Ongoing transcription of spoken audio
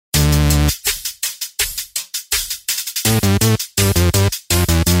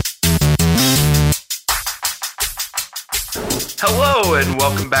Hello and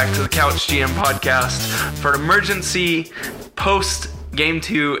welcome back to the Couch GM podcast for an emergency post Game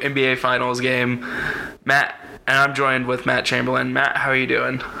 2 NBA Finals game. Matt, and I'm joined with Matt Chamberlain. Matt, how are you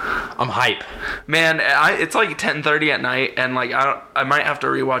doing? I'm hype. Man, it's like 10:30 at night, and like I might have to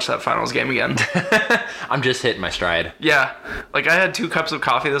rewatch that Finals game again. I'm just hitting my stride. Yeah, like I had 2 cups of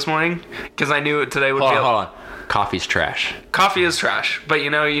coffee this morning because I knew today would Hold be. on. Coffee's trash. Coffee is trash, but you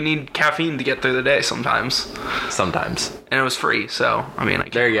know you need caffeine to get through the day sometimes. Sometimes. And it was free, so I mean,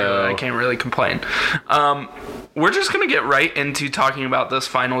 There you go. I can't really complain. We're just gonna get right into talking about this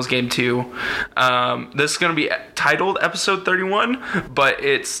Finals Game 2. This is gonna be titled Episode 31, but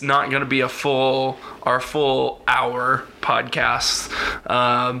it's not gonna be our full hour podcast.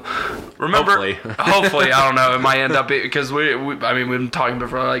 Remember, hopefully, I don't know. It might end up because we've been talking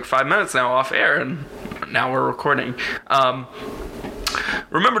for like 5 minutes now off air, and now we're recording.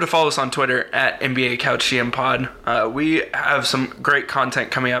 Remember to follow us on Twitter at NBA Couch GM Pod. We have some great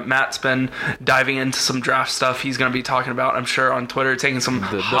content coming up. Matt's been diving into some draft stuff he's going to be talking about, I'm sure, on Twitter, taking some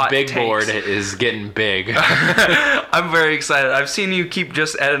hot The big takes. board is getting big. I'm very excited. I've seen you keep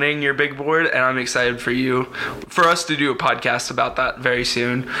just editing your big board, and I'm excited for us to do a podcast about that very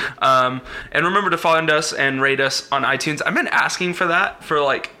soon. And remember to follow us and rate us on iTunes. I've been asking for that for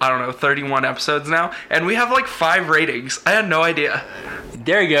 31 episodes now, and we have 5 ratings. I had no idea.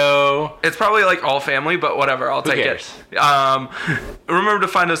 There you go. It's probably all family, but whatever. I'll take it. Remember to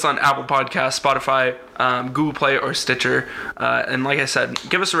find us on Apple Podcasts, Spotify, Google Play, or Stitcher. And like I said,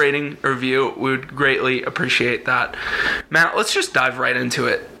 give us a rating or review. We would greatly appreciate that. Matt, let's just dive right into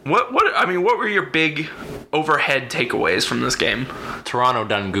it. What were your big overhead takeaways from this game? Toronto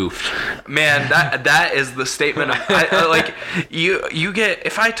done goofed. Man, that is the statement. You get,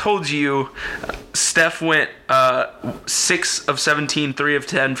 if I told you Steph went 6 of 17, 3 of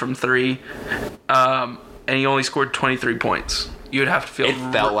 10 from 3, and he only scored 23 points. You'd have to feel...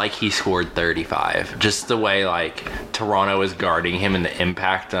 It felt like he scored 35. Just the way, Toronto was guarding him and the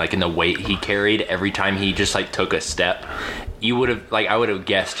impact, and the weight he carried every time he just, took a step. You would have, I would have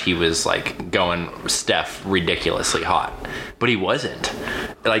guessed he was, going Steph ridiculously hot. But he wasn't.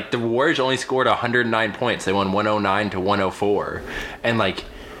 The Warriors only scored 109 points. They won 109 to 104. And,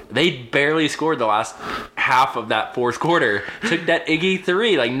 they barely scored the last half of that fourth quarter. Took that Iggy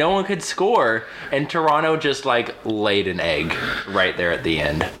 3. No one could score. And Toronto just, laid an egg right there at the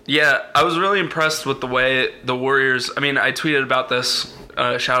end. Yeah, I was really impressed with the way the Warriors... I tweeted about this.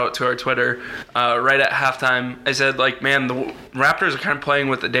 Shout out to our Twitter. Right at halftime, I said, man, the Raptors are kind of playing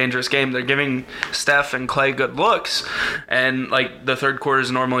with a dangerous game. They're giving Steph and Clay good looks. And, the third quarter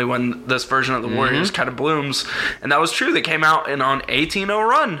is normally when this version of the Warriors kind of blooms. And that was true. They came out and on 18-0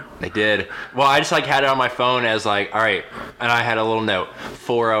 run. They did. Well, I just, had it on my phone as, all right. And I had a little note.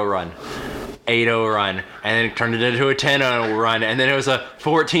 4-0 run. 8-0 run, and then it turned it into a 10-0 run, and then it was a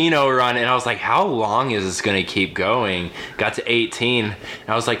 14-0 run, and I was like, how long is this going to keep going? Got to 18, and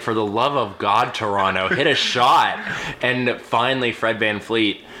I was like, for the love of God, Toronto, hit a shot. And finally, Fred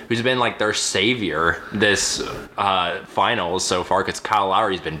VanVleet, who's been their savior this finals so far, because Kyle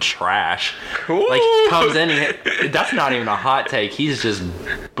Lowry's been trash. Ooh. Comes in, that's not even a hot take. He's just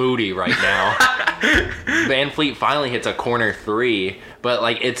booty right now. VanVleet finally hits a corner 3, but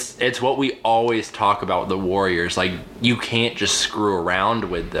it's what we always talk about with the Warriors. You can't just screw around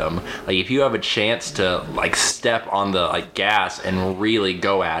with them. If you have a chance to step on the gas and really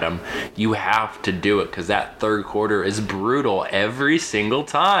go at them, you have to do it, because that third quarter is brutal every single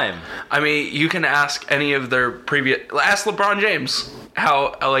time. You can ask any of their ask LeBron James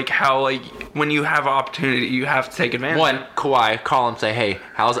how when you have an opportunity, you have to take advantage. 1, Kawhi, call him, say, hey,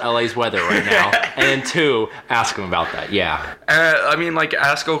 how's LA's weather right now? And then 2, ask him about that. Yeah.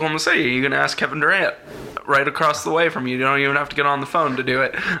 Ask Oklahoma City. You can ask Kevin Durant right across the way from you. You don't even have to get on the phone to do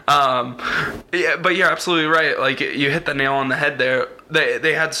it. Yeah, but you're absolutely right. You hit the nail on the head there.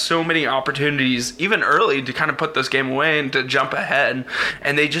 They had so many opportunities, even early, to kind of put this game away and to jump ahead.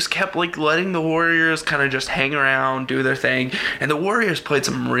 And they just kept, letting the Warriors kind of just hang around, do their thing. And the Warriors played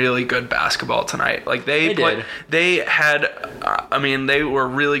some really good basketball tonight. They did. They had, they were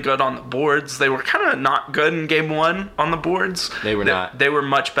really good on the boards. They were kind of not good in game 1 on the boards. They were not. They were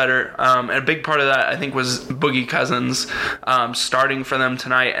much better. And a big part of that, I think, was Boogie Cousins starting for them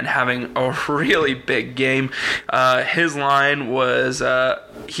tonight and having a really big game. His line was...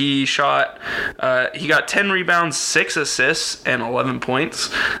 he got 10 rebounds, 6 assists, and 11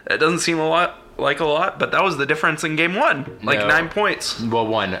 points. That doesn't seem a lot, but that was the difference in game 1. 9 points.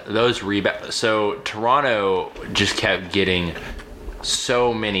 Well, those rebounds. So Toronto just kept getting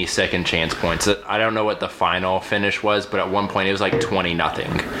so many second chance points. I don't know what the final finish was, but at one point it was like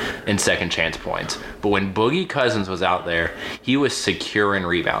 20-0 in second chance points. But when Boogie Cousins was out there, he was securing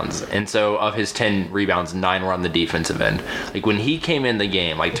rebounds. And so of his 10 rebounds, 9 were on the defensive end. Like when he came in the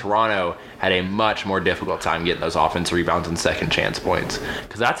game, like Toronto had a much more difficult time getting those offensive rebounds and second chance points,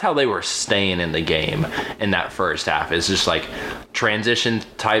 because that's how they were staying in the game in that first half. It's just like transition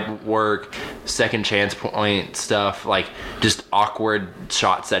type work, second chance point stuff, like just awkward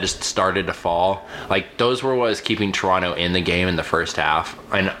shots that just started to fall. Like those were what was keeping Toronto in the game in the first half,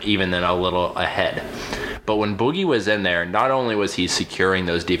 and even then a little ahead. But when Boogie was in there, not only was he securing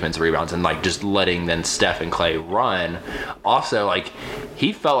those defensive rebounds and like just letting then Steph and Clay run, also like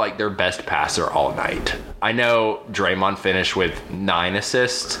he felt like their best passer all night. I know Draymond finished with 9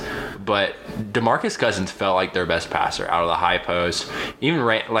 assists, but DeMarcus Cousins felt like their best passer out of the high post. Even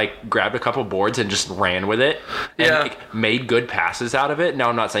grabbed a couple boards and just ran with it, and made good passes out of it. Now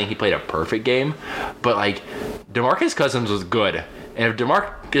I'm not saying he played a perfect game, but like DeMarcus Cousins was good, and if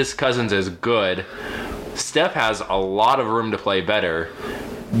DeMarcus Cousins is good, Steph has a lot of room to play better.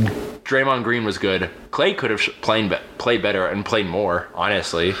 Draymond Green was good. Clay could have played better and played more,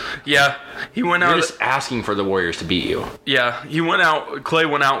 honestly. Yeah, he went out. You're just asking for the Warriors to beat you. Yeah, he went out. Clay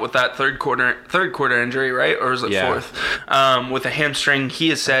went out with that third quarter injury, right? Or was it fourth? With a hamstring. He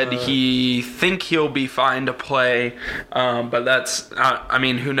has said he think he'll be fine to play, but that's I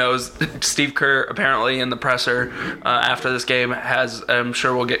mean, who knows? Steve Kerr apparently in the presser after this game has, I'm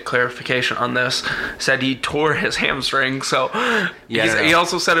sure we'll get clarification on this, said he tore his hamstring. So he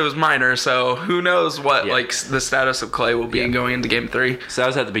also said it was minor. So who knows what like the status of Clay will be going into Game 3. So that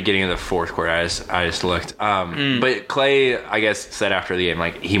was at the beginning of the fourth quarter. I just looked. But Clay, I guess, said after the game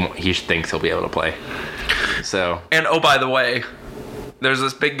like he thinks he'll be able to play. So, and oh, by the way, there's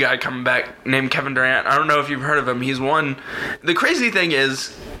this big guy coming back named Kevin Durant. I don't know if you've heard of him. He's won. The crazy thing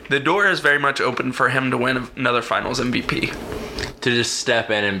is the door is very much open for him to win another Finals MVP. To just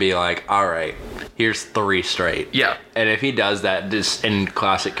step in and be like, all right, here's 3 straight. Yeah. And if he does that just in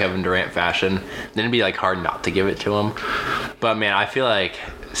classic Kevin Durant fashion, then it'd be like hard not to give it to him. But man, I feel like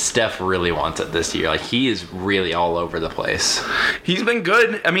Steph really wants it this year. Like he is really all over the place. He's been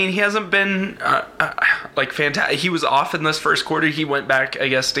good. I mean, he hasn't been like fantastic. He was off in this first quarter. He went back, I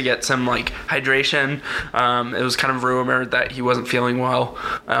guess, to get some like hydration. It was kind of rumored that he wasn't feeling well.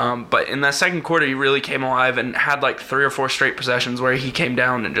 But in that second quarter, he really came alive and had like 3 or 4 straight possessions where he came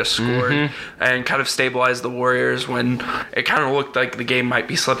down and just scored and kind of stabilized the Warriors when it kind of looked like the game might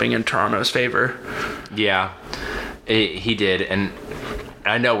be slipping in Toronto's favor. Yeah, he did. And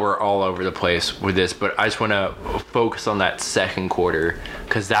I know we're all over the place with this, but I just want to focus on that second quarter,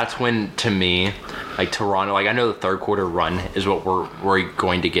 because that's when, to me, like Toronto, like I know the third quarter run is what we're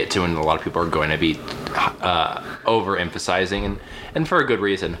going to get to, and a lot of people are going to be overemphasizing, and for a good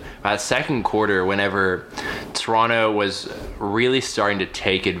reason. That second quarter, whenever Toronto was really starting to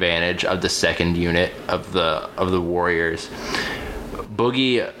take advantage of the second unit of the Warriors,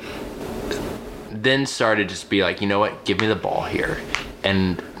 Boogie then started to just be like, you know what, give me the ball here.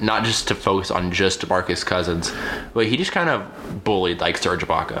 And not just to focus on just DeMarcus Cousins, but he just kind of bullied like Serge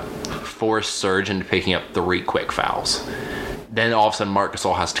Ibaka, forced Serge into picking up 3 quick fouls. Then all of a sudden Marc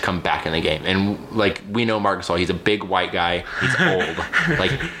Gasol has to come back in the game, and like we know Marc Gasol, he's a big white guy, he's old,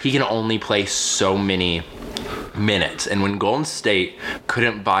 like he can only play so many minutes. And when Golden State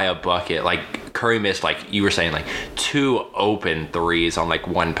couldn't buy a bucket, like Curry missed, like you were saying, like 2 open threes on like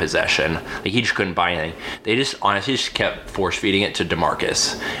 1 possession, like he just couldn't buy anything. They just honestly just kept force feeding it to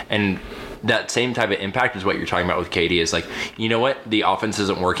DeMarcus, and that same type of impact is what you're talking about with KD. Is like, you know what, the offense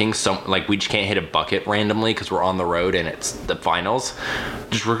isn't working, so like we just can't hit a bucket randomly because we're on the road and it's the finals.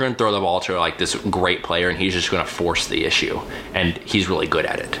 Just we're going to throw the ball to like this great player, and he's just going to force the issue, and he's really good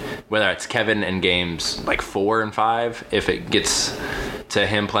at it. Whether it's Kevin in games like 4 and 5, if it gets to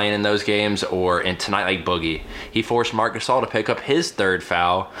him playing in those games, or in tonight like Boogie, he forced Marc Gasol to pick up his 3rd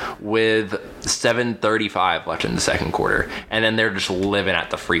foul with 7:35 left in the second quarter, and then they're just living at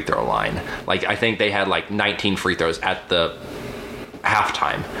the free throw line. Like I think they had like 19 free throws at the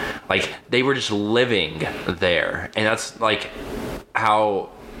halftime. Like they were just living there, and that's like how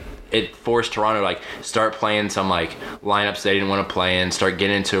it forced Toronto to like start playing some like lineups they didn't want to play in, start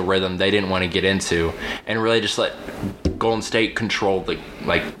getting into a rhythm they didn't want to get into, and really just let Golden State control the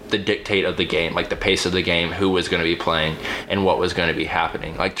dictate of the game, like the pace of the game, who was going to be playing and what was going to be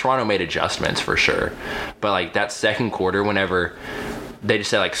happening. Like Toronto made adjustments for sure, but like that second quarter, whenever they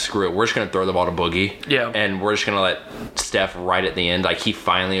just said, like, screw it. We're just going to throw the ball to Boogie. Yeah. And we're just going to let Steph right at the end. Like, he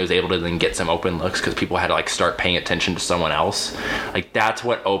finally was able to then get some open looks because people had to, like, start paying attention to someone else. Like, that's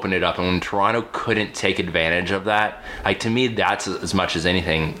what opened it up. And when Toronto couldn't take advantage of that, like, to me, that's as much as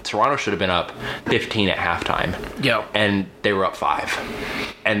anything. Toronto should have been up 15 at halftime. Yeah. And they were up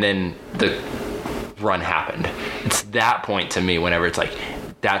 5. And then the run happened. It's that point to me whenever it's like,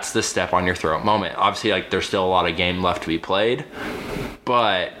 that's the step on your throat moment. Obviously, like, there's still a lot of game left to be played,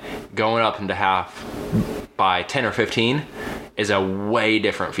 but going up into half by 10 or 15 is a way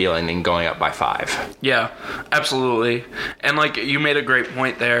different feeling than going up by 5. Yeah, absolutely. And, like, you made a great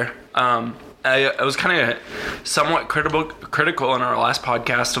point there. I was kind of somewhat critical in our last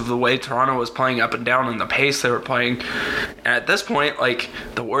podcast of the way Toronto was playing up and down and the pace they were playing. And at this point, like,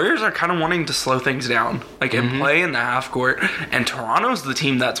 the Warriors are kind of wanting to slow things down, like, and play in the half court. And Toronto's the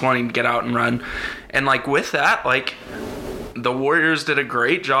team that's wanting to get out and run. And, like, with that, like, the Warriors did a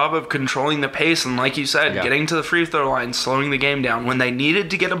great job of controlling the pace and, like you said, getting to the free throw line, slowing the game down. When they needed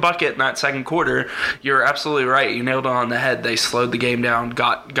to get a bucket in that second quarter, you're absolutely right. You nailed it on the head. They slowed the game down,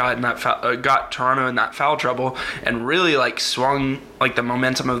 got Toronto in that foul trouble, and really, like, swung, like, the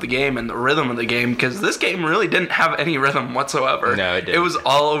momentum of the game and the rhythm of the game, because this game really didn't have any rhythm whatsoever. No, it didn't. It was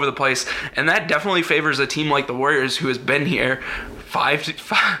all over the place, and that definitely favors a team like the Warriors, who has been here five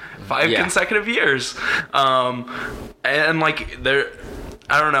consecutive years. And, like,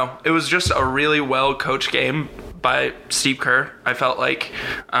 I don't know. It was just a really well-coached game by Steve Kerr, I felt like.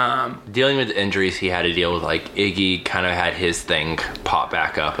 Dealing with injuries he had to deal with, like, Iggy kind of had his thing pop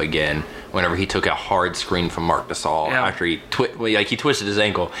back up again whenever he took a hard screen from Marc Gasol after he twisted his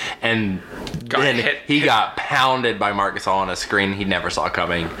ankle. And then he got pounded by Marc Gasol on a screen he never saw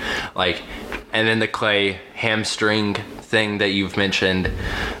coming. Like, and then the Klay hamstring thing that you've mentioned,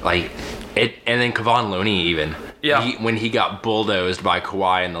 like, it, and then Kevon Looney even. Yeah. When he got bulldozed by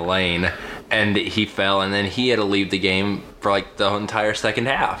Kawhi in the lane and he fell, and then he had to leave the game for, like, the entire second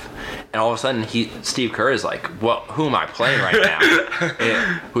half. And all of a sudden, Steve Kerr is like, "Well, who am I playing right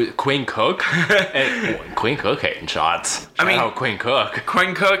now?" Quinn Cook? And Quinn Cook hitting shots. Quinn Cook.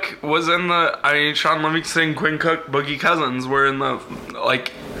 Quinn Cook was in Sean Livingston, Quinn Cook, Boogie Cousins were in the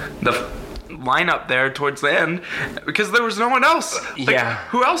lineup there towards the end because there was no one else. Like,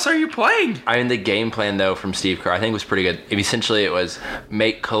 who else are you playing? I mean, the game plan, though, from Steve Kerr, I think was pretty good. Essentially, it was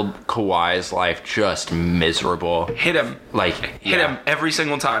make Kawhi's life just miserable. Hit him. Hit him every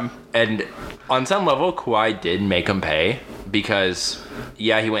single time. And on some level, Kawhi did make him pay because,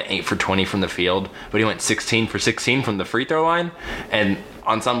 he went 8 for 20 from the field, but he went 16 for 16 from the free throw line. And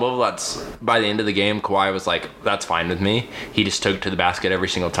on some level, that's, by the end of the game, Kawhi was like, that's fine with me. He just took to the basket every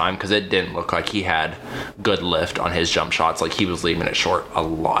single time because it didn't look like he had good lift on his jump shots. Like, he was leaving it short a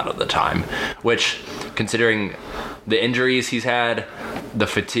lot of the time, which, considering the injuries he's had, the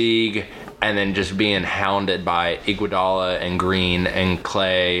fatigue, and then just being hounded by Iguodala and Green and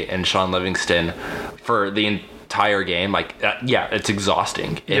Klay and Sean Livingston for the entire game, like, it's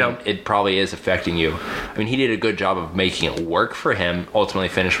exhausting. And it probably is affecting you. I mean, he did a good job of making it work for him, ultimately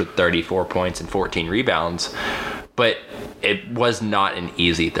finished with 34 points and 14 rebounds, but it was not an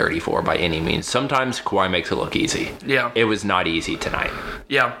easy 34 by any means. Sometimes Kawhi makes it look easy. Yeah. It was not easy tonight.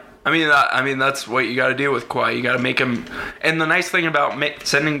 Yeah. I mean, that's what you got to do with Kawhi. You got to make him. And the nice thing about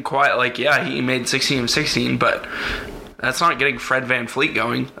sending Kawhi, like, he made 16 of 16, but that's not getting Fred VanVleet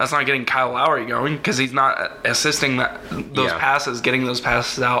going. That's not getting Kyle Lowry going because he's not assisting those passes, getting those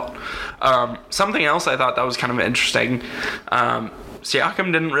passes out. Something else I thought that was kind of interesting.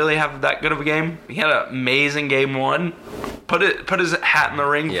 Siakam didn't really have that good of a game. He had an amazing game one. Put his hat in the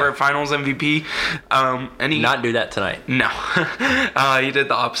ring for Finals MVP. And he not do that tonight. No, he did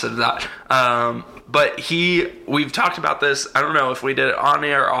the opposite of that. But we've talked about this. I don't know if we did it on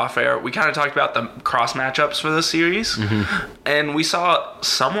air or off air. We kind of talked about the cross matchups for this series, and we saw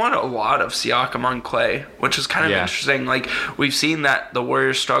somewhat a lot of Siakam on Klay, which is kind of interesting. Like, we've seen that the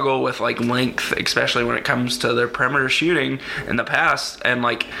Warriors struggle with, like, length, especially when it comes to their perimeter shooting in the past, and,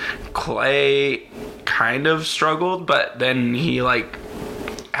 like, Klay kind of struggled, but then he, like,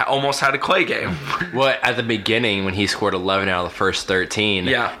 almost had a Klay game. Well, at the beginning when he scored 11 out of the first 13,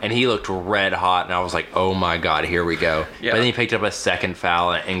 and he looked red hot, and I was like, oh my god, here we go. But then he picked up a second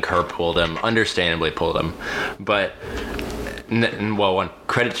foul, and Kerr pulled him, understandably pulled him. But one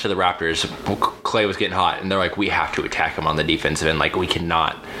credit to the Raptors, Klay was getting hot, and they're like, we have to attack him on the defensive end. Like, we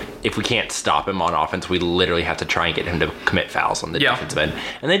cannot if we can't stop him on offense, we literally have to try and get him to commit fouls on the defensive end.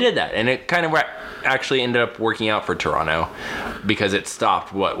 And they did that. And it kind of actually ended up working out for Toronto because it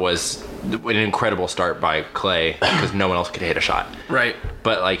stopped what was an incredible start by Clay because no one else could hit a shot. Right.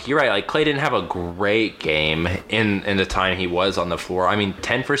 But, like, you're right. Like, Clay didn't have a great game in the time he was on the floor. I mean,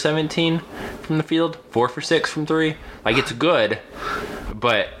 10 for 17 from the field, 4 for 6 from 3. Like, it's good,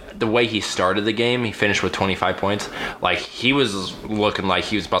 but the way he started the game, he finished with 25 points. Like, he was looking like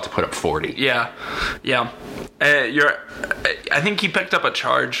he was about to put up 40. Yeah. I think he picked up a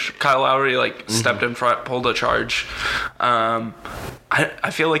charge. Kyle Lowry, stepped in front, pulled a charge.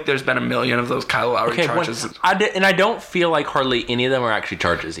 I feel like there's been a million of those Kyle Lowry charges. And I don't feel like hardly any of them are actually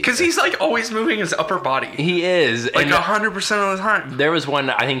charges either. Because he's, always moving his upper body. He is. 100% of the time. There was one,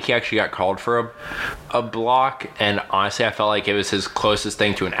 I think he actually got called for a block, and honestly, I felt like it was his closest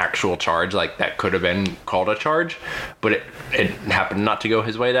thing to an actual charge. Like, that could have been called a charge, but it happened not to go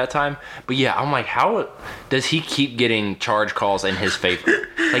his way that time. But yeah, I'm like, how does he keep getting charge calls in his favor?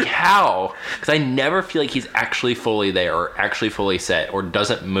 Like, how? Because I never feel like he's actually fully there or actually fully set or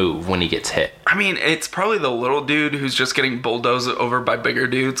doesn't move when he gets hit. I mean, it's probably the little dude who's just getting bulldozed over by bigger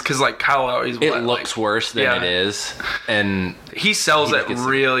dudes because, Kyle Lowry's... It looks worse than it is, and... He sells it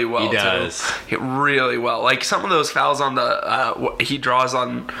really well, He does. Too. Really well. Some of those fouls on the... he draws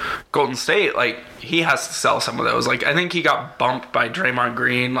on Golden State, he has to sell some of those. I think he got bumped by Draymond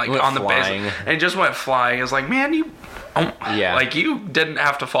Green, on the base, and just went flying. It was like, man, you... you didn't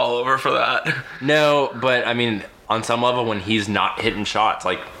have to fall over for that. No, but, I mean, on some level, when he's not hitting shots,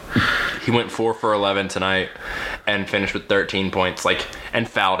 he went 4 for 11 tonight and finished with 13 points, and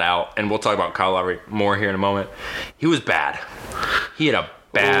fouled out. And we'll talk about Kyle Lowry more here in a moment. He was bad. He had a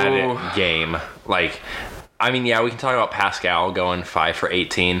bad game. We can talk about Pascal going 5 for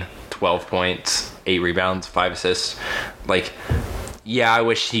 18, 12 points, 8 rebounds, 5 assists. I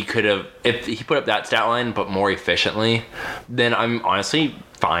wish he could have, if he put up that stat line, but more efficiently, then I'm honestly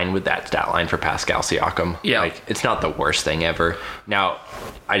fine with that stat line for Pascal Siakam. Yeah. It's not the worst thing ever. Now,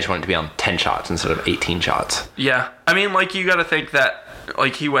 I just want it to be on 10 shots instead of 18 shots. Yeah. I mean, you got to think that,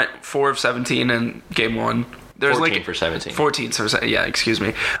 he went 4 of 17 in game 1. There's 14 for 17. 14 for 17. Yeah, excuse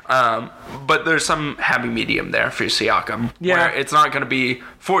me. But there's some happy medium there for Siakam. Yeah. Where it's not going to be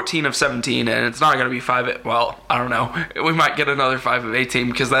 14 of 17 and it's not going to be 5. Well, I don't know. We might get another 5 of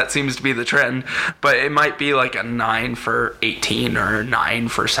 18 because that seems to be the trend. But it might be a 9 for 18 or 9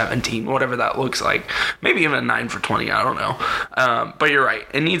 for 17, whatever that looks like. Maybe even a 9 for 20. I don't know. But you're right.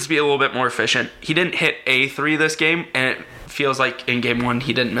 It needs to be a little bit more efficient. He didn't hit a 3 this game, and it feels like in game 1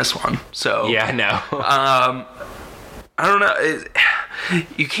 he didn't miss one. So yeah, no. I don't know.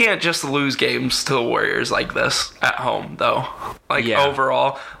 You can't just lose games to the Warriors like this at home, though.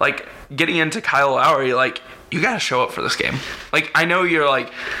 Overall, getting into Kyle Lowry, you gotta show up for this game. I know you're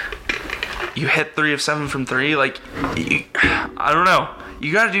you hit 3 of 7 from 3. I don't know.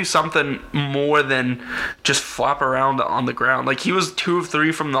 You got to do something more than just flop around on the ground. He was 2 of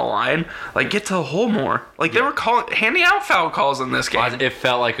 3 from the line. Get to the hole more. They were handing out foul calls in this game. It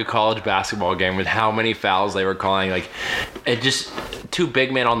felt like a college basketball game with how many fouls they were calling. It just 2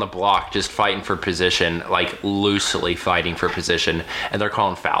 big men on the block just fighting for position, loosely fighting for position, and they're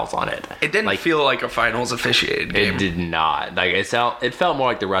calling fouls on it. It didn't feel like a finals officiated game. It did not. It felt more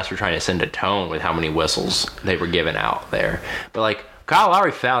like the refs were trying to send a tone with how many whistles they were giving out there. But Kyle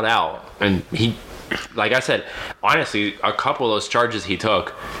Lowry fouled out, and he, like I said, honestly, a couple of those charges he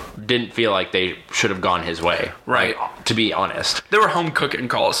took didn't feel like they should have gone his way. Right. To be honest. They were home cooking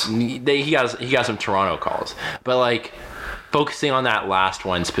calls. He got some Toronto calls. But, focusing on that last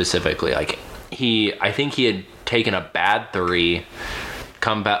one specifically, I think he had taken a bad 3,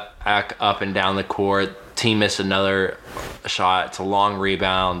 come back up and down the court, team missed another shot, it's a long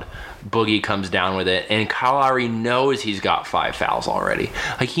rebound, Boogie comes down with it, and Kyle Lowry knows he's got 5 fouls already.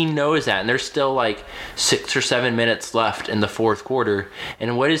 He knows that, and there's still 6 or 7 minutes left in the fourth quarter,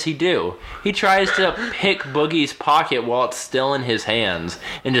 and what does he do? He tries to pick Boogie's pocket while it's still in his hands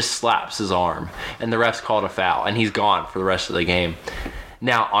and just slaps his arm, and the refs called a foul, and he's gone for the rest of the game.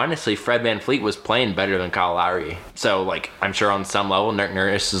 Now, honestly, Fred VanVleet was playing better than Kyle Lowry. So, I'm sure on some level, Nick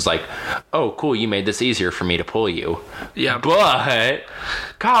Nurse is oh, cool, you made this easier for me to pull you. Yeah. But,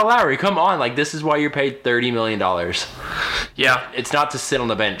 Kyle Lowry, come on. This is why you're paid $30 million. Yeah. It's not to sit on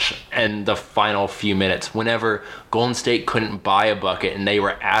the bench in the final few minutes whenever Golden State couldn't buy a bucket and they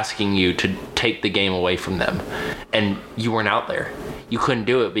were asking you to take the game away from them. And you weren't out there. You couldn't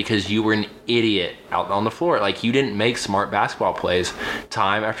do it because you were an idiot out on the floor. You didn't make smart basketball plays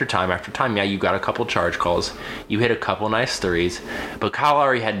time after time after time. Yeah, you got a couple charge calls. You hit a couple nice threes. But Kyle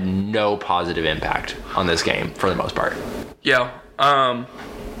Lowry had no positive impact on this game for the most part. Yeah.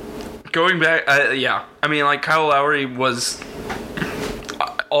 going back, yeah. I mean, like, Kyle Lowry was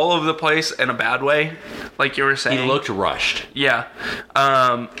all over the place in a bad way, like you were saying. He looked rushed. Yeah.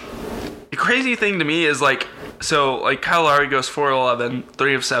 The crazy thing to me is, like, so, like, Kyle Lowry goes 4-11,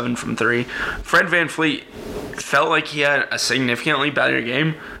 3 of 7 from 3. Fred VanVleet felt like he had a significantly better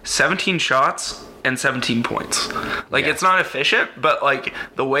game. 17 shots and 17 points. Like, Yeah. it's not efficient, but, like,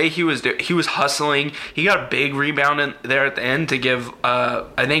 the way he was hustling. He got a big rebound in there at the end to give,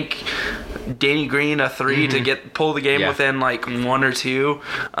 I think, Danny Green a 3 to pull the game within, like, 1 or 2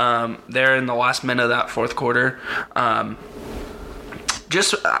 there in the last minute of that fourth quarter.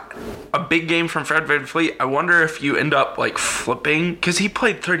 Just a big game from Fred VanVleet. I wonder if you end up, like, flipping, because he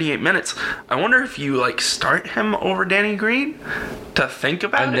played 38 minutes. I wonder if you, like, start him over Danny Green to think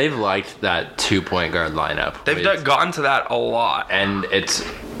about And it. they've liked that 2-point guard lineup. They've gotten to that a lot. And it's,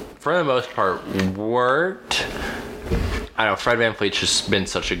 for the most part, worked. I don't know, Fred VanVleet's just been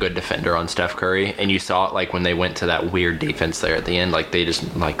such a good defender on Steph Curry, and you saw it, like, when they went to that weird defense there at the end. Like, they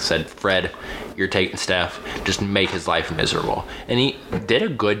just, like, said, Fred, you're taking Steph, just make his life miserable. And he did a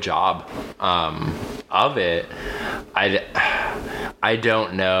good job of it. I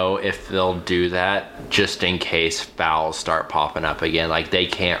don't know if they'll do that just in case fouls start popping up again. Like, they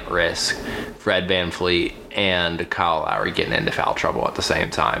can't risk Fred VanVleet and Kyle Lowry getting into foul trouble at the same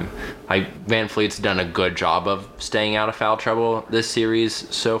time. Like, VanVleet's done a good job of staying out of foul trouble this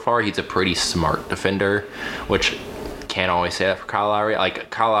series so far. He's a pretty smart defender, which can't always say that for Kyle Lowry. Like,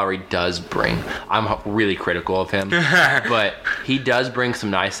 Kyle Lowry does bring, I'm really critical of him, but he does bring some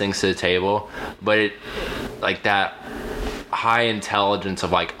nice things to the table. But it, like, that high intelligence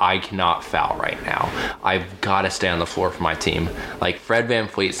of, like, I cannot foul right now. I've got to stay on the floor for my team. Like, Fred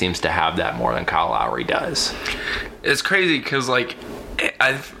VanVleet seems to have that more than Kyle Lowry does. It's crazy because, like,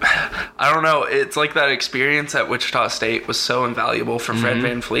 I don't know. It's like that experience at Wichita State was so invaluable for Fred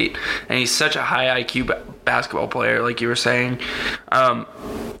VanVleet, and he's such a high IQ basketball player, like you were saying. I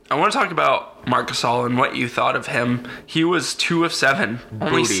want to talk about Marc Gasol and what you thought of him. He was 2 of 7,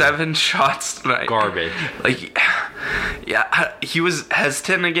 only Booty. 7 shots tonight. Garbage. Like, yeah, he was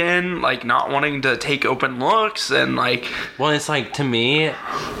hesitant again, like, not wanting to take open looks, and, like, Well, it's like, to me,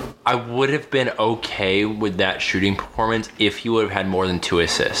 I would have been okay with that shooting performance if he would have had more than 2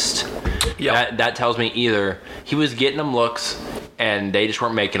 assists. yeah, That tells me either he was getting them looks and they just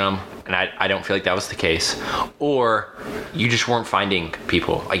weren't making them, and I don't feel like that was the case, or you just weren't finding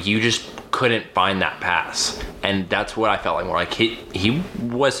people. Like, you just couldn't find that pass. And that's what I felt like more. Like, he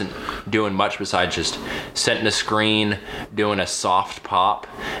wasn't doing much besides just setting a screen, doing a soft pop,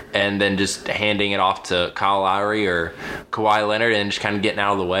 and then just handing it off to Kyle Lowry or Kawhi Leonard and just kind of getting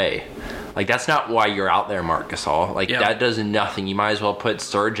out of the way. Like, that's not why you're out there, Marc Gasol. Like, that does nothing. You might as well put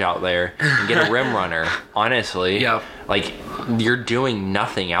Serge out there and get a rim runner, honestly. Yeah. Like, you're doing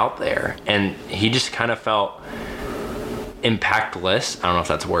nothing out there. And he just kind of felt impactless. I don't know if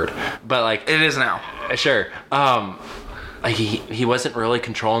that's a word. But, like... it is now. Sure. Like, he wasn't really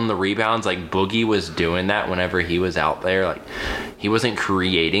controlling the rebounds. Like, Boogie was doing that whenever he was out there. Like, he wasn't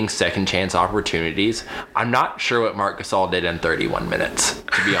creating second chance opportunities. I'm not sure what Marc Gasol did in 31 minutes,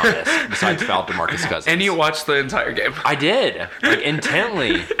 to be honest, besides foul DeMarcus Cousins. And you watched the entire game. I did, like,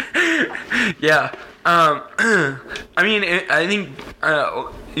 intently. Yeah. I mean, I think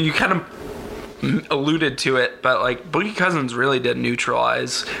you kind of alluded to it, but, like, Boogie Cousins really did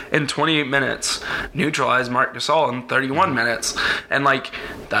neutralize in 28 minutes, neutralize Marc Gasol in 31 minutes, and, like,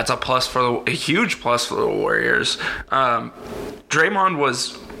 that's a huge plus for the Warriors. Draymond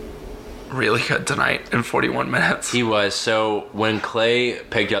was really good tonight in 41 minutes. He was. So when Clay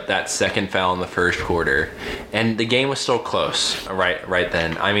picked up that second foul in the first quarter, and the game was still close right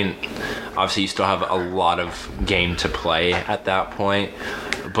then. I mean, obviously you still have a lot of game to play at that point,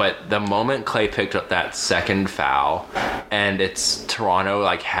 but the moment Clay picked up that second foul, and it's Toronto,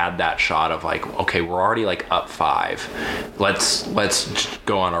 like, had that shot of, like, okay, we're already, like, up 5. Let's just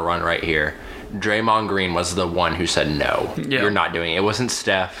go on a run right here. Draymond Green was the one who said, no, you're not doing it. It wasn't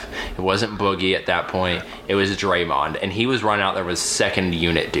Steph. It wasn't Boogie at that point. It was Draymond. And he was running out there with second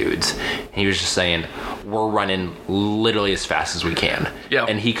unit dudes. And he was just saying, we're running literally as fast as we can. Yeah.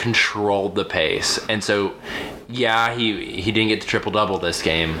 And he controlled the pace. And so, yeah, he didn't get the triple-double this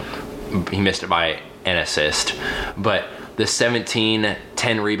game. He missed it by an assist. But the 17,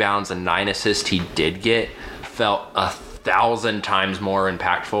 10 rebounds, and 9 assists he did get felt 1,000 times more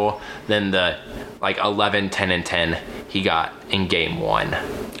impactful than the, like, 11, 10, and 10 he got in game 1.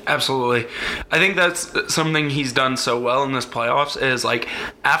 Absolutely. I think that's something he's done so well in this playoffs is, like,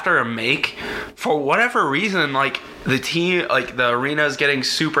 after a make, for whatever reason, like, the team, like, the arena is getting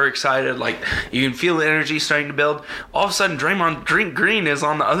super excited. Like, you can feel the energy starting to build. All of a sudden, Draymond Green is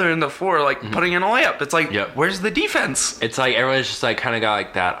on the other end of the floor, like, putting in a layup. It's like, where's the defense? It's like everyone's just, like, kind of got,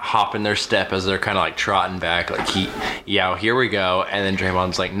 like, that hop in their step as they're kind of, like, trotting back. Like, here we go. And then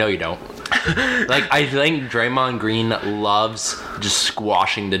Draymond's like, no, you don't. Like, I think Draymond Green loves just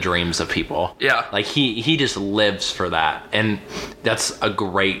squashing the dreams of people. Yeah. Like, he just lives for that. And that's a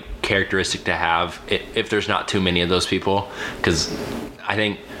great characteristic to have if there's not too many of those people. Because I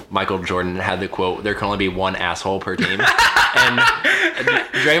think Michael Jordan had the quote, there can only be one asshole per team. And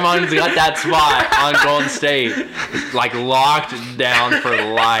Draymond's got that spot on Golden State, like, locked down for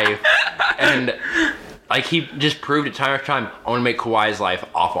life. And like, he just proved it time after time. I'm going to make Kawhi's life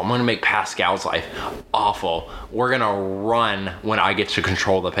awful. I'm going to make Pascal's life awful. We're going to run when I get to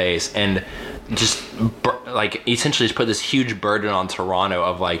control the pace. And just, like, essentially just put this huge burden on Toronto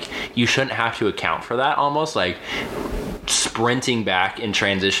of, like, you shouldn't have to account for that almost. Like, sprinting back in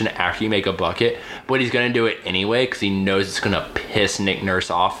transition after you make a bucket, but he's going to do it anyway because he knows it's going to piss Nick Nurse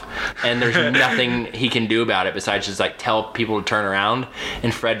off, and there's nothing he can do about it besides just, like, tell people to turn around,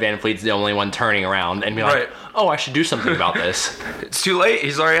 and Fred VanVleet's the only one turning around and be like, oh, I should do something about this. It's too late.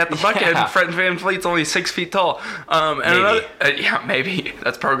 He's already at the bucket, and Fred VanVleet's only 6 feet tall. And maybe. Maybe.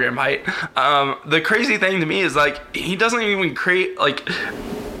 That's program height. The crazy thing to me is, like, he doesn't even create, like,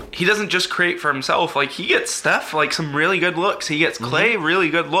 he doesn't just create for himself. Like, he gets Steph, like, some really good looks. He gets Clay really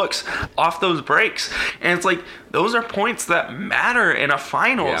good looks off those breaks. And it's like, those are points that matter in a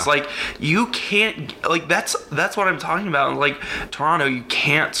finals. Yeah. Like, you can't, like, that's what I'm talking about. Like, Toronto, you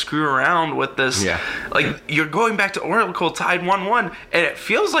can't screw around with this. Yeah. Like, you're going back to Oracle tied 1-1, and it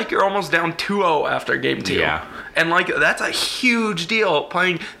feels like you're almost down 2-0 after game 2. Yeah. And, like, that's a huge deal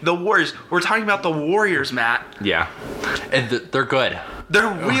playing the Warriors. We're talking about the Warriors, Matt. Yeah. And they're good. They're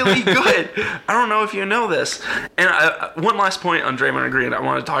really good. I don't know if you know this. And one last point on Draymond Green I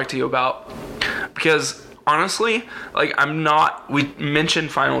want to talk to you about. Because, honestly, like, we mentioned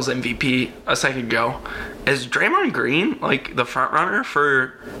finals MVP a second ago. Is Draymond Green, like, the front runner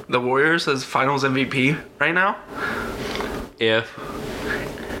for the Warriors as finals MVP right now?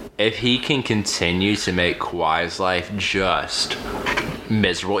 If he can continue to make Kawhi's life just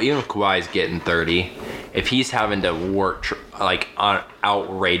miserable, even if Kawhi's getting 30, if he's having to work like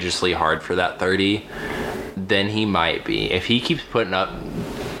outrageously hard for that 30, then he might be. If he keeps putting up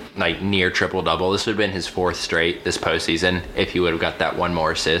like near triple double, this would have been his 4th straight this postseason if he would have got that one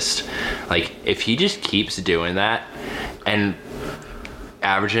more assist. Like, if he just keeps doing that and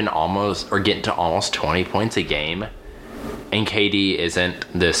averaging almost or getting to almost 20 points a game, and KD isn't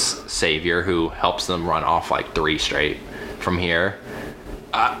this savior who helps them run off like 3 straight from here,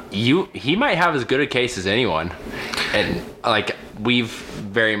 he might have as good a case as anyone. And, like, we've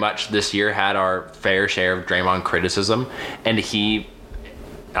very much this year had our fair share of Draymond criticism, and he,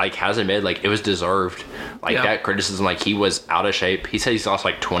 like, has admitted, like, it was deserved. Like, that criticism, like, he was out of shape. He said he's lost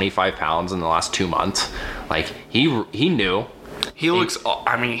like 25 pounds in the last 2 months. Like, he knew. He looks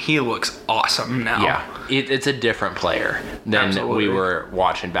awesome now. Yeah, it's a different player than we were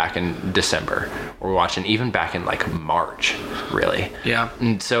watching back in December. We're watching even back in, like, March, really. Yeah.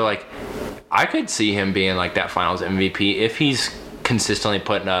 And so, like, I could see him being, like, that finals MVP if he's consistently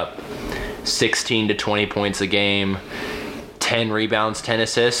putting up 16 to 20 points a game, 10 rebounds, 10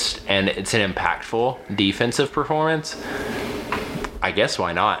 assists, and it's an impactful defensive performance. I guess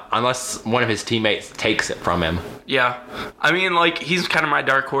why not? Unless one of his teammates takes it from him. Yeah. I mean, like, he's kind of my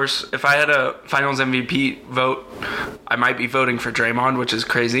dark horse. If I had a finals MVP vote, I might be voting for Draymond, which is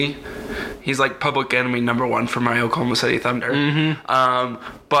crazy. He's, like, public enemy number 1 for my Oklahoma City Thunder. Mm-hmm.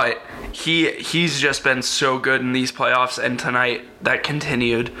 But he's just been so good in these playoffs, and tonight that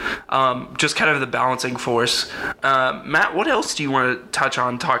continued. Just kind of the balancing force. Matt, what else do you want to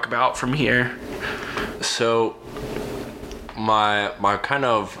talk about from here? So, my kind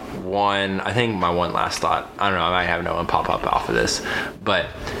of one, I think my one last thought, I don't know, I might have no one pop up off of this, but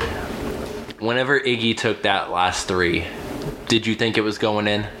whenever Iggy took that last 3, did you think it was going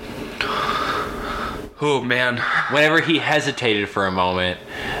in? Oh, man. Whenever he hesitated for a moment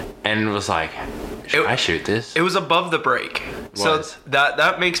and was like, should I shoot this? It was above the break. So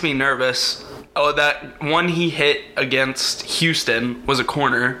that makes me nervous. Oh, that one he hit against Houston was a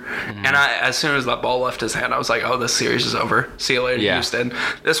corner. Mm-hmm. And as soon as that ball left his hand, I was like, oh, this series is over. See you later, Houston.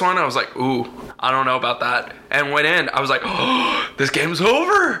 This one, I was like, ooh, I don't know about that. And went in, I was like, oh, this game's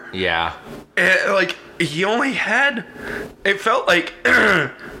over. Yeah. And, like, he only had, it felt like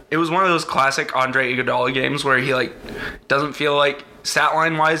it was one of those classic Andre Iguodala games where he like doesn't feel like stat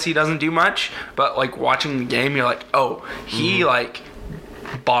line wise he doesn't do much, but like watching the game you're like, oh, he like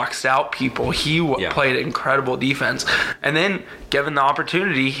boxed out people. He played incredible defense, and then given the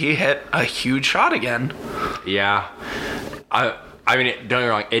opportunity, he hit a huge shot again. Yeah, I mean, don't get me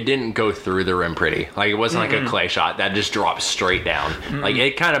wrong, it didn't go through the rim pretty. Like, it wasn't like a Clay shot that just dropped straight down. Like,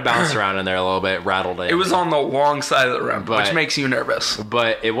 it kind of bounced around in there a little bit, rattled it. It was on the long side of the rim, which makes you nervous.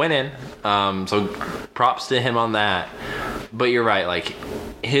 But it went in, so props to him on that. But you're right, like,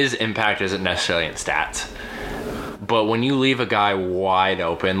 his impact isn't necessarily in stats. But when you leave a guy wide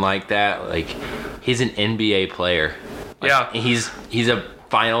open like that, like, he's an NBA player. Like, he's a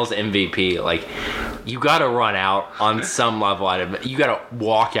finals MVP. Like, you gotta run out on some level out of it. You gotta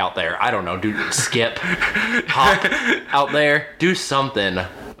walk out there. I don't know, skip, hop out there, do something.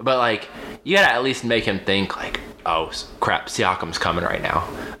 But like, you gotta at least make him think like, oh crap, Siakam's coming right now.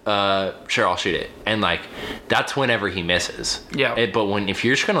 Sure, I'll shoot it. And like, that's whenever he misses. Yeah. But if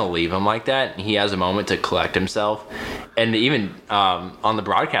you're just gonna leave him like that, he has a moment to collect himself. And even on the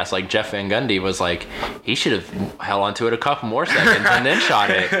broadcast, like Jeff Van Gundy was like, he should have held onto it a couple more seconds and then shot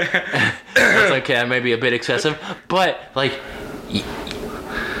it. It's like, okay, that may be a bit excessive, but like,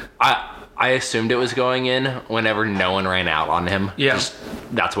 I assumed it was going in whenever no one ran out on him. Yeah.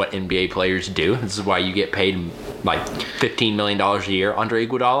 That's what NBA players do. This is why you get paid like $15 million a year, Andre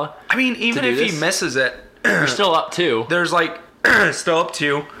Iguodala. I mean, even if he misses it, you're still up 2. There's like still up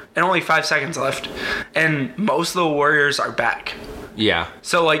 2 and only 5 seconds left, and most of the Warriors are back. Yeah.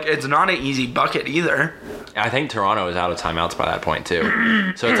 So like, it's not an easy bucket either. I think Toronto was out of timeouts by that point too.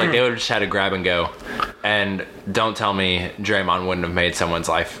 So it's like they would have just had to grab and go. And don't tell me Draymond wouldn't have made someone's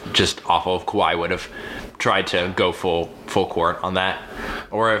life just awful if Kawhi would have tried to go full court on that.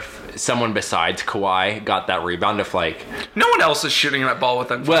 Or if someone besides Kawhi got that rebound, if like... No one else is shooting that ball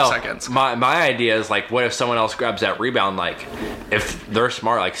within 5 seconds. My idea is like, what if someone else grabs that rebound? Like, if they're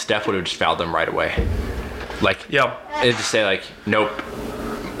smart, like Steph would have just fouled them right away. Like, it'd just say like, nope.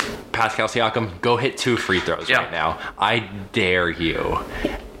 Pascal Siakam, go hit 2 free throws right now. I dare you.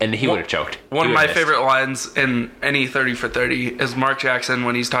 And he would have choked. One of my favorite lines in any 30 for 30 is Mark Jackson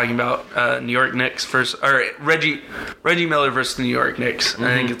when he's talking about New York Knicks versus, or Reggie Miller versus New York Knicks.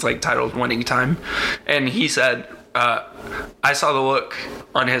 I think it's like titled Winning Time. And he said, I saw the look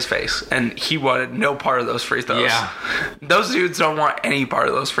on his face, and he wanted no part of those free throws. Yeah. Those dudes don't want any part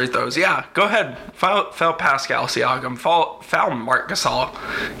of those free throws. Yeah, go ahead. Foul Pascal Siakam. Foul Marc Gasol.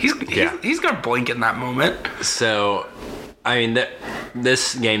 He's going to blink in that moment. So, I mean,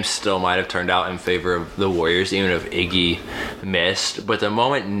 this game still might have turned out in favor of the Warriors, even if Iggy missed. But the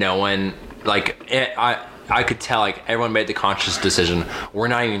moment no one, like, I could tell, like, everyone made the conscious decision. We're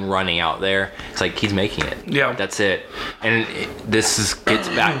not even running out there. It's like, he's making it. Yeah. That's it. And gets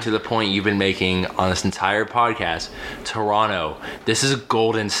back to the point you've been making on this entire podcast. Toronto. This is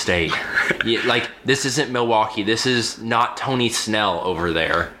Golden State. Like, this isn't Milwaukee. This is not Tony Snell over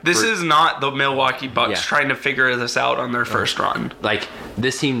there. This is not the Milwaukee Bucks trying to figure this out on their first run. Like,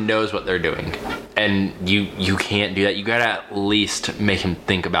 this team knows what they're doing. And you can't do that. You gotta at least make him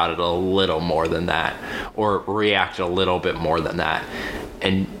think about it a little more than that. Or react a little bit more than that.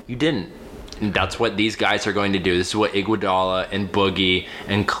 And you didn't. And that's what these guys are going to do. This is what Iguodala and Boogie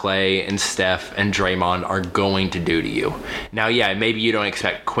and Clay and Steph and Draymond are going to do to you. Now, yeah, maybe you don't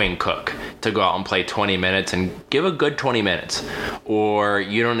expect Quinn Cook to go out and play 20 minutes and give a good 20 minutes. Or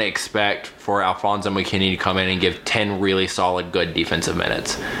you don't expect for Alfonso McKinney to come in and give 10 really solid, good defensive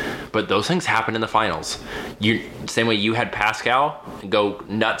minutes. But those things happen in the finals. Same way you had Pascal go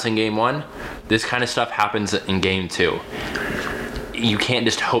nuts in game 1, this kind of stuff happens in game 2. You can't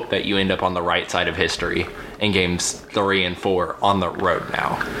just hope that you end up on the right side of history in games 3 and 4 on the road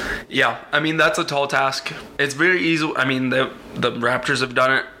now. Yeah, I mean, that's a tall task. It's very easy. I mean, the Raptors have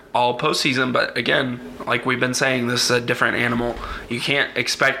done it all postseason, but again, like we've been saying, this is a different animal. You can't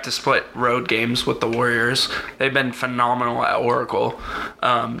expect to split road games with the Warriors. They've been phenomenal at Oracle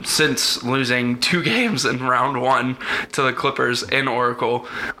since losing 2 games in round 1 to the Clippers in Oracle.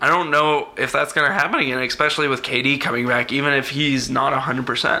 I don't know if that's going to happen again, especially with KD coming back, even if he's not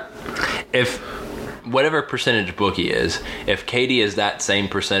 100%. If whatever percentage Boogie is, if KD is that same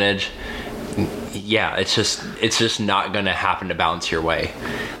percentage, yeah, it's just not going to happen to bounce your way.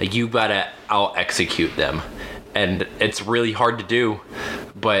 Like, you gotta out-execute them. And it's really hard to do,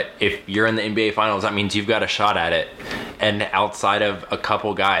 but if you're in the NBA Finals, that means you've got a shot at it. And outside of a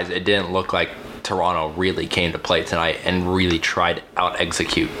couple guys, it didn't look like Toronto really came to play tonight and really tried to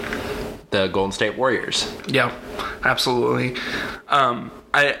out-execute the Golden State Warriors. Yeah, absolutely.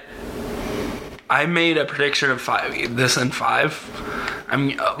 I made a prediction of 5. This in 5.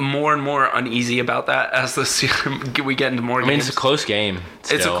 I'm more and more uneasy about that as we get into more games. I mean, it's a close game.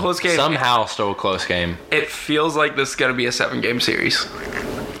 Still. It's a close game. Somehow still a close game. It feels like this is going to be a 7-game series.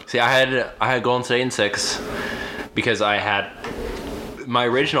 See, I had Golden State in 6 because my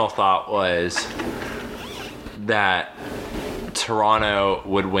original thought was that Toronto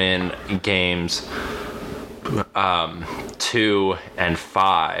would win games 2 and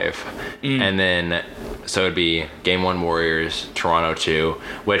 5, and then so it'd be game 1 Warriors, Toronto 2,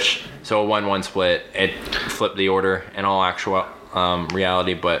 so a 1-1 split. It flipped the order in all actual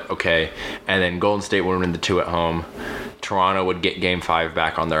reality, but okay. And then Golden State would win the 2 at home. Toronto would get game 5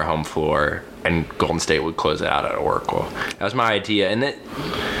 back on their home floor, and Golden State would close it out at Oracle. That was my idea, and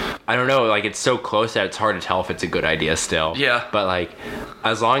I don't know, like, it's so close that it's hard to tell if it's a good idea still. Yeah. But, like,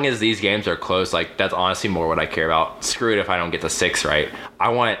 as long as these games are close, like, that's honestly more what I care about. Screw it if I don't get the 6 right. I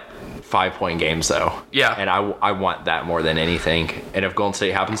want 5-point games, though. Yeah. And I want that more than anything. And if Golden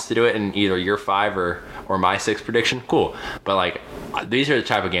State happens to do it in either your 5 or my 6 prediction, cool. But, like, these are the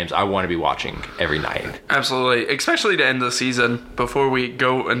type of games I want to be watching every night. Absolutely. Especially to end the season before we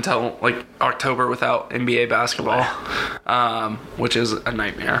go until, like, October without NBA basketball, which is a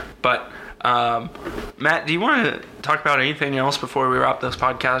nightmare. But, Matt, do you want to talk about anything else before we wrap this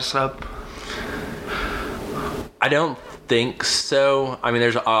podcast up? I don't think so. I mean,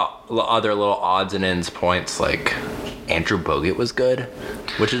 there's other little odds and ends points, like Andrew Bogut was good,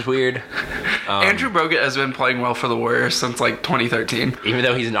 which is weird. Andrew Bogut has been playing well for the Warriors since, like, 2013. Even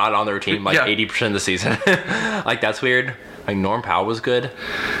though he's not on their team, like, 80% of the season. Like, that's weird. Like, Norm Powell was good.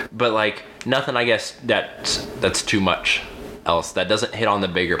 But, like, nothing, I guess, that's too much else. That doesn't hit on the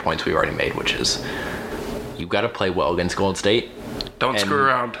bigger points we've already made, which is you've got to play well against Golden State. Don't screw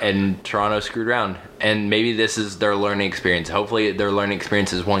around. And Toronto screwed around. And maybe this is their learning experience. Hopefully their learning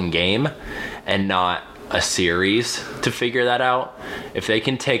experience is one game and not a series to figure that out. If they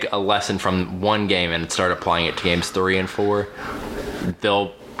can take a lesson from one game and start applying it to games 3 and 4,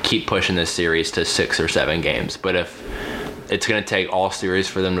 they'll keep pushing this series to 6 or 7 games. But if it's going to take all series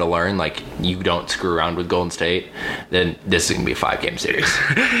for them to learn, like, you don't screw around with Golden State, then this is going to be a 5-game series.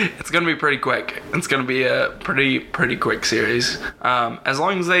 It's going to be pretty quick. It's going to be a pretty quick series. As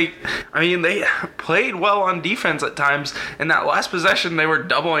long as they played well on defense at times. In that last possession, they were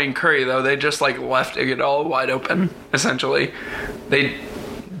doubling Curry, though. They just, like, left it all wide open, essentially. They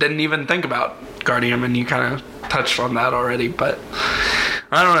didn't even think about guarding him, and you kind of touched on that already. But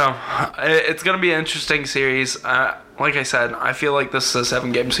I don't know. It's going to be an interesting series. Like I said, I feel like this is a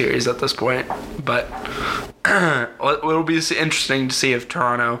 7-game series at this point, but it'll be interesting to see if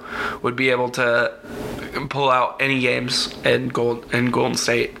Toronto would be able to pull out any games in Golden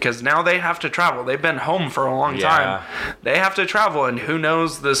State, because now they have to travel. They've been home for a long time. They have to travel, and who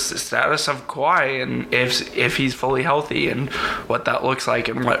knows the status of Kawhi and if he's fully healthy and what that looks like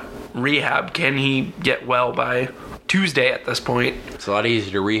and what rehab. Can he get well by Tuesday at this point? It's a lot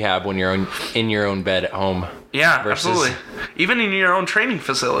easier to rehab when you're in your own bed at home. Yeah, absolutely. Even in your own training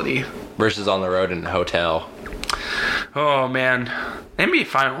facility. Versus on the road in a hotel. Oh, man. NBA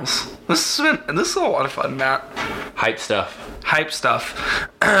Finals. This is a lot of fun, Matt. Hype stuff.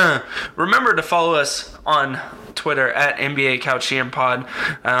 Remember to follow us on Twitter at NBA Couch GM Pod,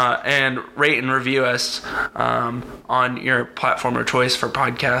 and rate and review us on your platform of choice for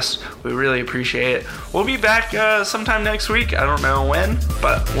podcasts. We really appreciate it. We'll be back sometime next week. I don't know when,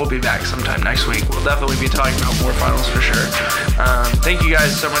 but we'll be back sometime next week. We'll definitely be talking about more finals for sure. Thank you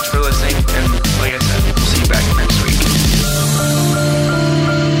guys so much for listening, and like I said, we'll see you back next week.